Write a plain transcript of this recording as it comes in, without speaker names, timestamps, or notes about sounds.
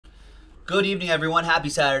Good evening, everyone. Happy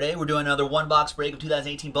Saturday. We're doing another one box break of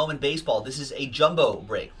 2018 Bowman Baseball. This is a jumbo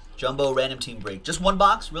break, jumbo random team break. Just one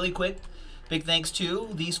box, really quick. Big thanks to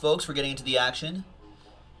these folks for getting into the action.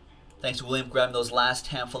 Thanks to William for grabbing those last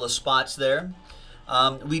handful of spots there.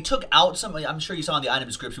 We took out some, I'm sure you saw in the item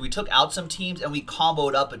description, we took out some teams and we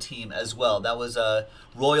comboed up a team as well. That was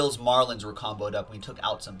Royals, Marlins were comboed up and we took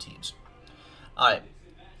out some teams. All right.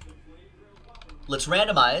 Let's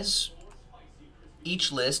randomize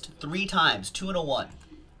each list 3 times, 2 and a 1.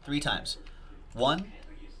 3 times. 1,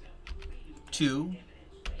 2,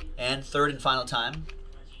 and third and final time.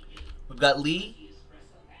 We've got Lee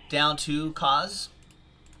down to Kaz.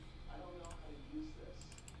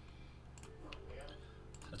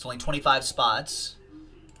 That's only 25 spots.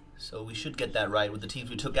 So we should get that right with the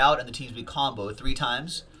teams we took out and the teams we comboed 3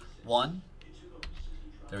 times. 1.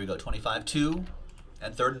 There we go, 25, 2,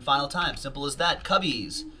 and third and final time. Simple as that.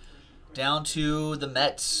 Cubbies down to the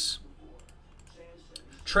Mets.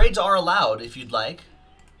 Trades are allowed if you'd like.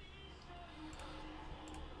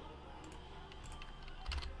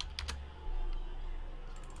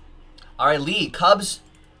 All right, Lee, Cubs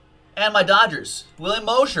and my Dodgers. William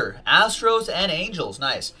Mosher, Astros and Angels.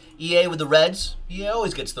 Nice. EA with the Reds. EA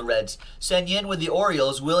always gets the Reds. Sen Yin with the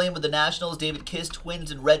Orioles. William with the Nationals. David Kiss,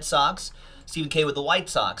 Twins and Red Sox. Stephen K with the White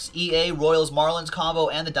Sox. EA, Royals, Marlins combo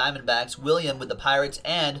and the Diamondbacks. William with the Pirates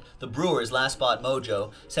and the Brewers. Last spot,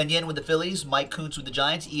 Mojo. Sen Yin with the Phillies. Mike Kuntz with the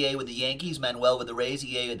Giants. EA with the Yankees. Manuel with the Rays.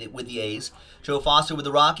 EA with the A's. Joe Foster with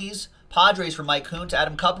the Rockies. Padres for Mike Kuntz.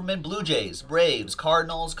 Adam Kupperman. Blue Jays. Braves.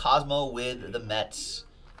 Cardinals. Cosmo with the Mets.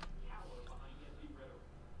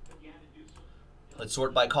 Let's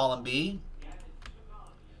sort by column B.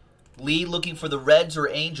 Lee looking for the Reds or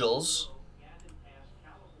Angels.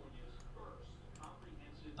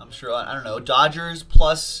 I'm sure, I don't know, Dodgers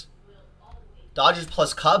plus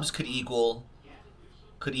Cubs could equal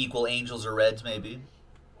Angels or Reds maybe.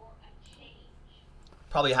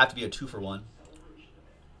 Probably have to be a 2-for-1.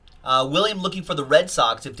 William looking for the Red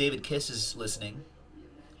Sox if David Kiss is listening.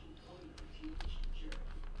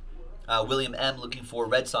 William M looking for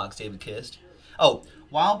Red Sox, David Kiss. Oh,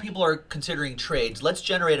 while people are considering trades, let's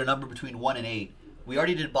generate a number between 1 and 8. We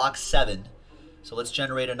already did box 7, so let's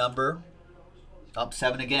generate a number. Up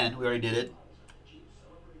 7 again. We already did it.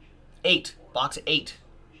 8. Box 8.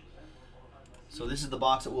 So this is the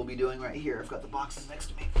box that we'll be doing right here. I've got the boxes next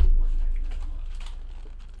to me.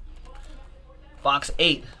 Box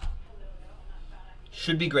 8.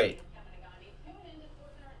 Should be great.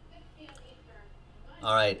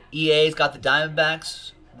 All right. EA's got the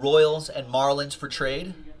Diamondbacks, Royals, and Marlins for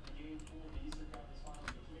trade.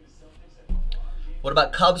 What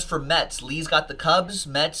about Cubs for Mets? Lee's got the Cubs.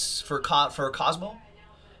 Mets for Cosmo.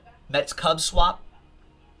 Mets Cubs swap.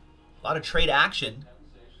 A lot of trade action.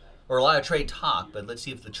 Or a lot of trade talk, but let's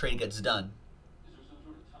see if the trade gets done.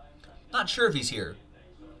 Not sure if he's here.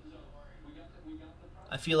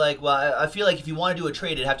 I feel like if you want to do a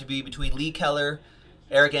trade, it'd have to be between Lee Keller,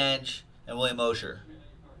 Eric Ange, and William Mosher.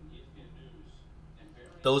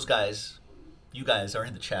 Those guys, you guys are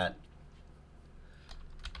in the chat.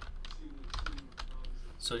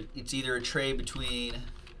 So it's either a trade between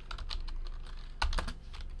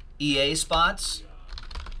EA spots,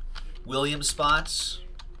 William spots,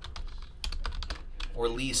 or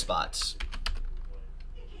Lee spots.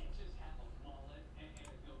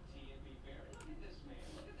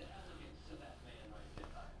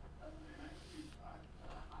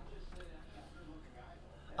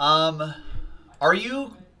 Are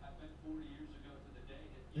you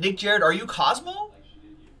Nick Jared? Are you Cosmo?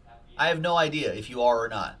 I have no idea if you are or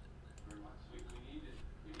not.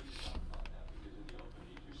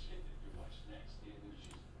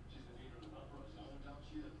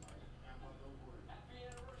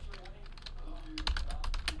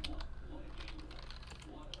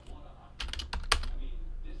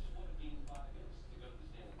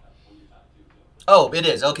 Oh, it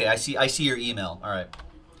is. Okay, I see your email. All right.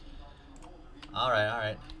 All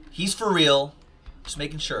right. He's for real. Just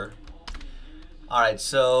making sure. All right,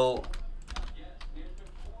 so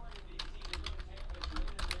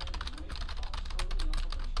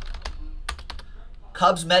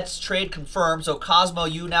Cubs Mets trade confirmed. So Cosmo,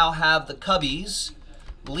 you now have the Cubbies.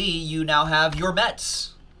 Lee, you now have your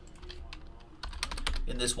Mets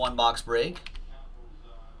in this one box break.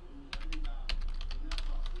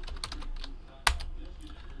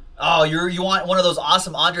 Oh, you want one of those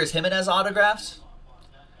awesome Andres Jimenez autographs?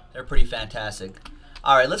 They're pretty fantastic.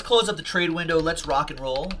 All right, let's close up the trade window. Let's rock and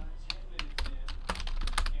roll.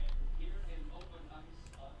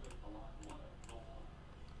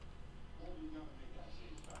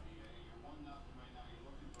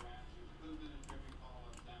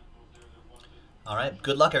 All right.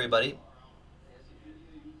 Good luck, everybody.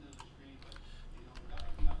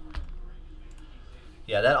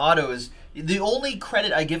 Yeah, that auto is... The only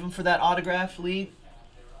credit I give him for that autograph, Lee,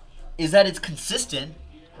 is that it's consistent,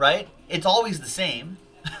 right? It's always the same.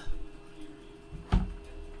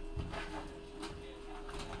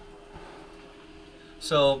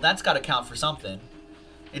 So that's got to count for something.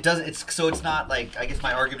 It doesn't. It's not like, I guess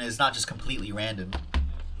my argument is not just completely random.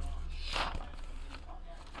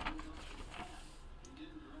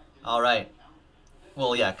 All right.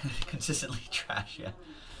 Well, yeah, consistently trash. Yeah.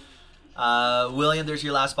 William, there's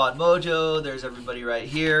your last spot mojo. There's everybody right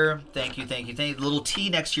here. Thank you, thank you, thank you. Little T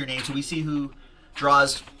next to your name, so we see who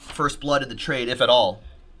draws first blood in the trade, if at all.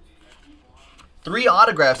 3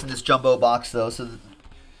 autographs in this jumbo box, though, so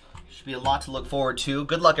should be a lot to look forward to.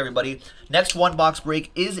 Good luck, everybody. Next one box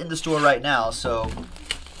break is in the store right now, so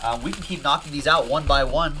we can keep knocking these out one by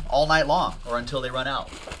one all night long, or until they run out.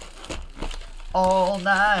 All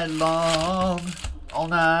night long. All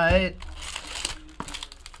night.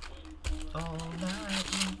 All night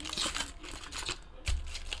long.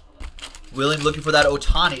 William looking for that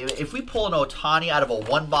Ohtani. If we pull an Ohtani out of a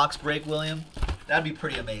one box break, William, that'd be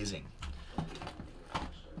pretty amazing.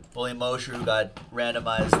 William Mosher, who got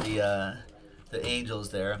randomized the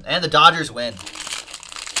Angels there. And the Dodgers win.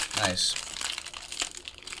 Nice.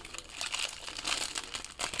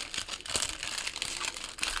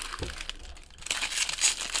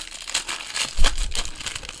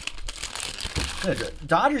 Good.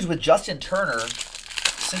 Dodgers with Justin Turner,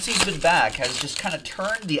 since he's been back, has just kind of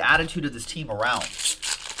turned the attitude of this team around.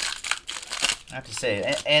 I have to say,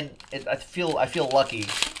 I feel lucky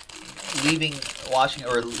leaving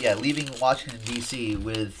Washington D.C.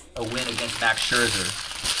 with a win against Max Scherzer.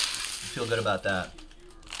 I feel good about that.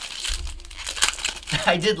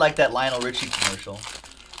 I did like that Lionel Richie commercial.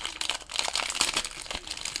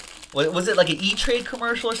 Was it like an E-Trade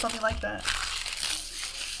commercial or something like that?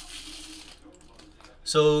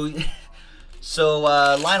 So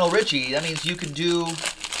Lionel Richie, that means you can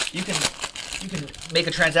make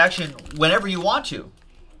a transaction whenever you want to.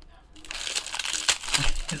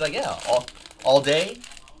 He's like, yeah, all day,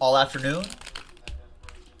 all afternoon,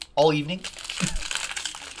 all evening.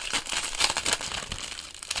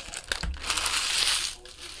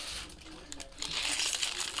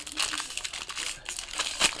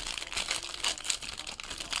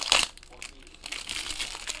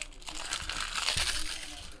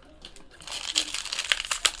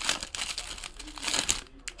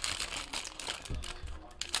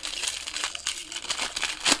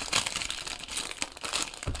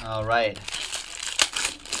 All right.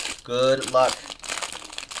 Good luck.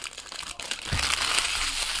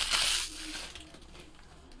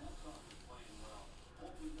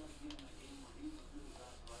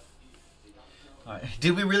 All right.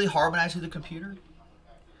 Did we really harmonize with the computer?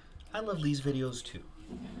 I love Lee's videos too.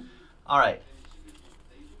 All right.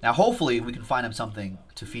 Now, hopefully, we can find him something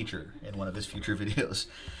to feature in one of his future videos.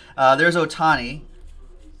 There's Ohtani.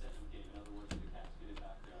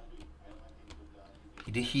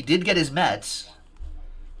 He did get his Mets,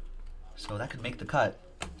 so that could make the cut.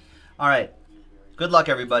 All right. Good luck,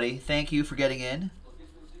 everybody. Thank you for getting in.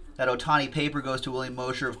 That Ohtani paper goes to William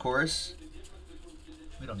Mosher, of course.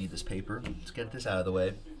 We don't need this paper. Let's get this out of the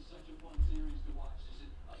way.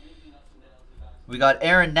 We got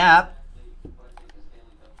Aaron Knapp.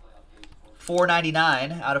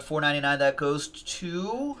 $4.99 out of $4.99. That goes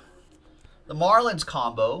to the Marlins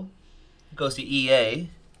combo. It goes to EA.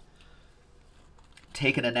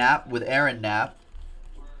 Taking a nap with Aaron Knapp.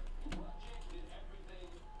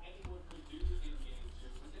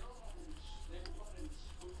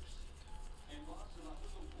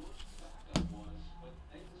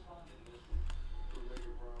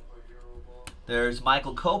 There's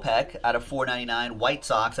Michael Kopech out of $4.99. White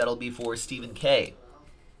Sox. That'll be for Stephen K.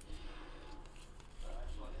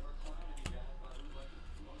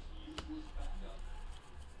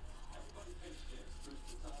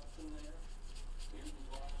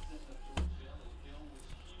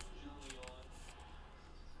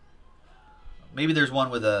 Maybe there's one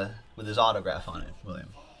with his autograph on it, William.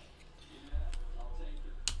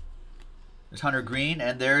 There's Hunter Green,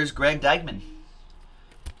 and there's Greg Deichmann.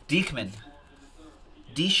 Deichmann?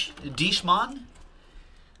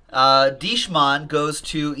 Deichmann goes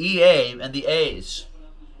to EA and the A's.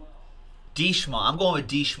 Deichmann. I'm going with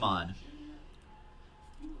Deichmann.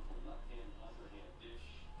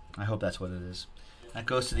 I hope that's what it is. That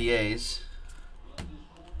goes to the A's.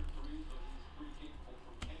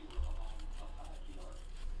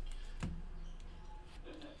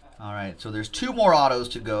 All right, so there's 2 more autos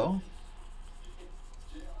to go.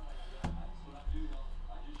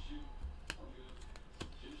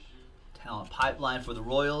 Talent pipeline for the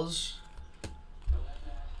Royals.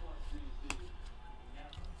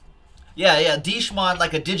 Yeah, Dishmon,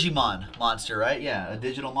 like a Digimon monster, right? Yeah, a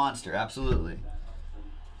digital monster, absolutely.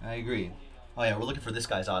 I agree. Oh yeah, we're looking for this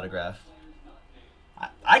guy's autograph.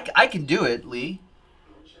 I can do it, Lee.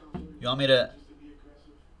 You want me to?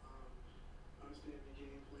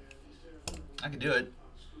 I can do it.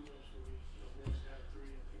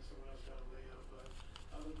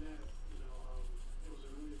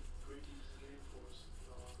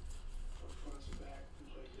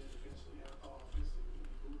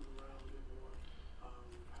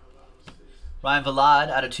 Ryan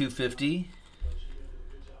Vlad out of 250.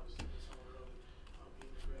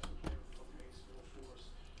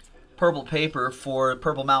 Purple paper for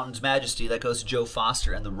Purple Mountain's Majesty. That goes to Joe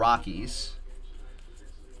Foster and the Rockies.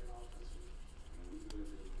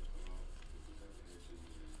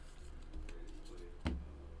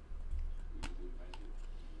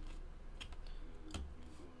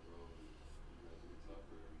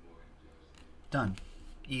 Done.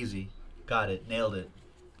 Easy. Got it. Nailed it.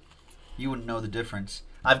 You wouldn't know the difference.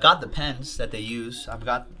 I've got the pens that they use. I've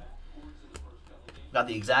got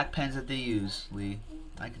the exact pens that they use, Lee.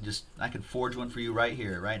 I can forge one for you right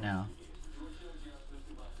here, right now.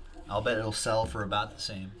 I'll bet it'll sell for about the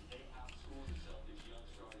same.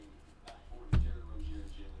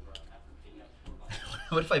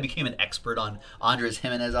 What if I became an expert on Andres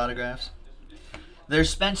Jimenez autographs?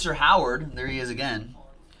 There's Spencer Howard. There he is again.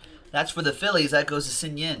 That's for the Phillies. That goes to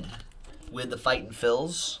Sin Yin with the Fightin'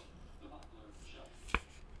 Phils.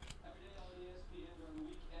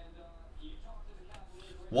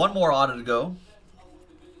 One more auto to go.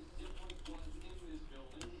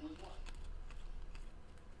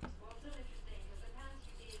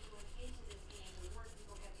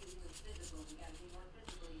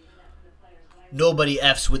 Nobody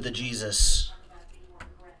F's with the Jesus.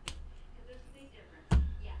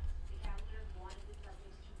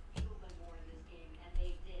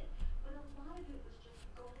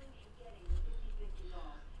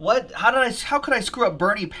 What? How could I screw up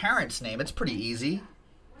Bernie Parent's name? It's pretty easy.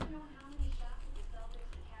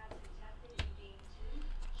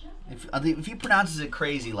 If he pronounces it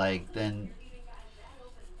crazy like, then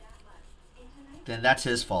that's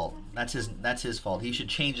his fault. That's his fault. He should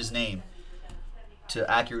change his name to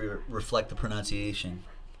accurately reflect the pronunciation.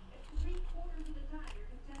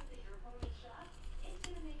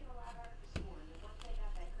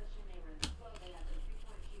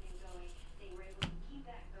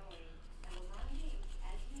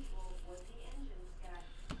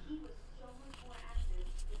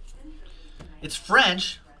 It's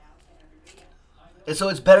French. So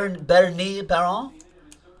it's Bernie Parent?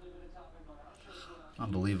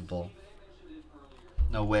 Unbelievable.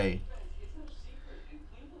 No way.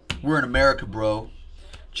 We're in America, bro.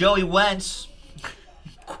 Joey Wentz.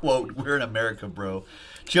 Quote, we're in America, bro.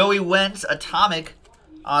 Joey Wentz, atomic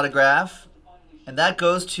autograph. And that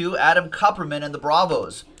goes to Adam Kupperman and the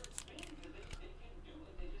Bravos.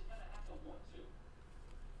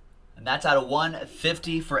 And that's out of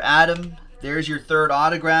 150 for Adam. There's your third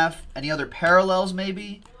autograph. Any other parallels,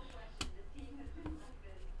 maybe?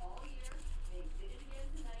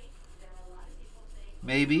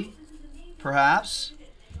 Maybe. Perhaps.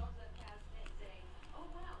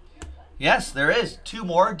 Yes, there is. Two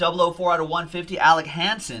more. 004 out of 150. Alec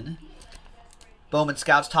Hansen. Bowman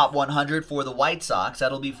Scouts Top 100 for the White Sox.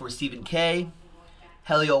 That'll be for Stephen K.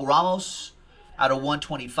 Helio Ramos out of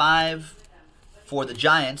 125 for the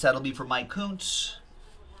Giants. That'll be for Mike Kuntz.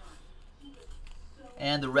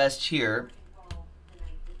 And the rest here.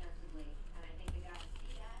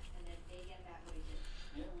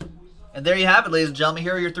 And there you have it, ladies and gentlemen.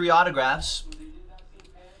 Here are your three autographs.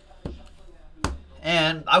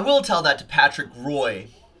 And I will tell that to Patrick Roy.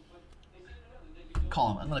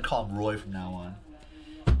 I'm going to call him Roy from now on.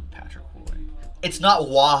 Patrick Roy. It's not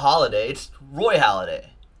Wah Holiday. It's Roy Halladay.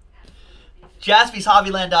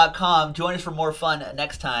 JaspysHobbyland.com. Join us for more fun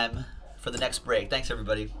next time for the next break. Thanks,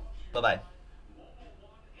 everybody. Bye-bye.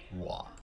 Wah.